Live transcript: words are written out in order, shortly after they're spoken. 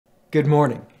Good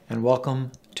morning, and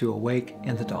welcome to Awake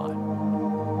in the Dawn.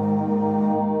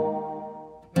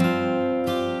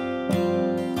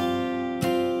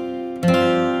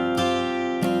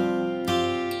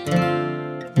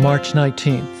 March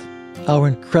 19th, our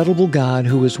incredible God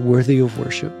who is worthy of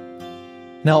worship.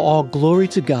 Now all glory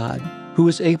to God, who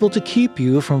is able to keep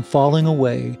you from falling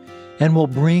away and will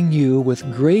bring you with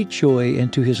great joy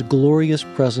into his glorious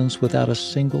presence without a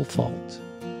single fault.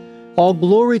 All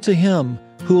glory to him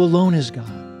who alone is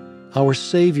God, our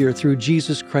Savior through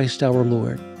Jesus Christ our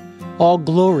Lord. All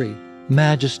glory,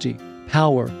 majesty,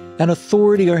 power, and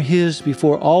authority are his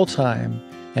before all time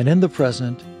and in the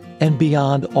present and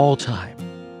beyond all time.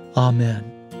 Amen.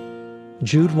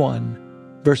 Jude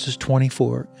 1, verses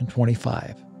 24 and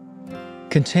 25.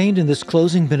 Contained in this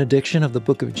closing benediction of the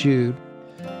book of Jude,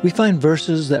 we find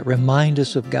verses that remind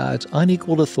us of God's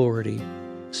unequaled authority,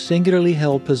 singularly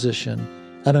held position,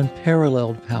 and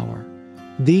unparalleled power.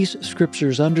 These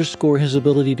scriptures underscore his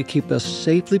ability to keep us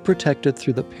safely protected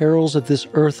through the perils of this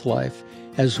earth life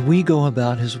as we go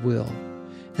about his will.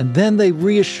 And then they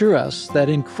reassure us that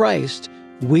in Christ,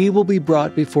 we will be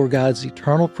brought before God's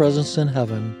eternal presence in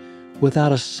heaven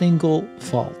without a single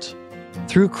fault.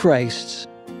 Through Christ,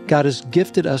 God has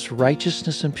gifted us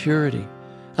righteousness and purity,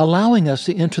 allowing us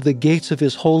to enter the gates of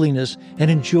his holiness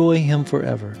and enjoy him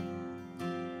forever.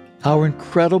 Our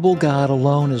incredible God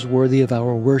alone is worthy of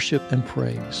our worship and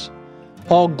praise.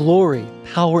 All glory,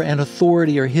 power, and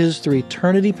authority are his through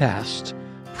eternity past,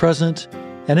 present,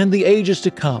 and in the ages to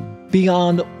come,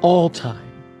 beyond all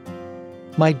time.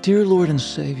 My dear Lord and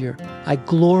Savior, I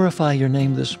glorify your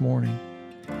name this morning.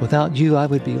 Without you, I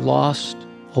would be lost,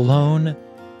 alone,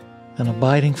 and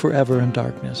abiding forever in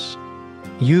darkness.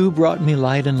 You brought me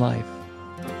light and life.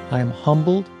 I am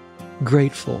humbled,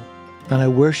 grateful, and I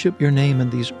worship your name in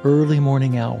these early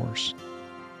morning hours.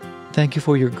 Thank you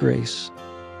for your grace,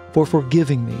 for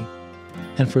forgiving me,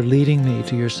 and for leading me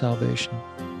to your salvation.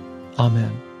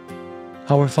 Amen.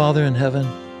 Our Father in heaven,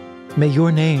 may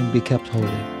your name be kept holy.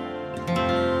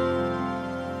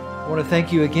 I want to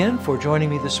thank you again for joining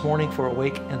me this morning for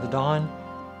Awake in the Dawn.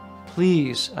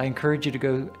 Please, I encourage you to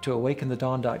go to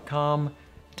awakeinthedawn.com.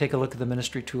 Take a look at the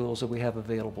ministry tools that we have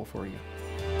available for you.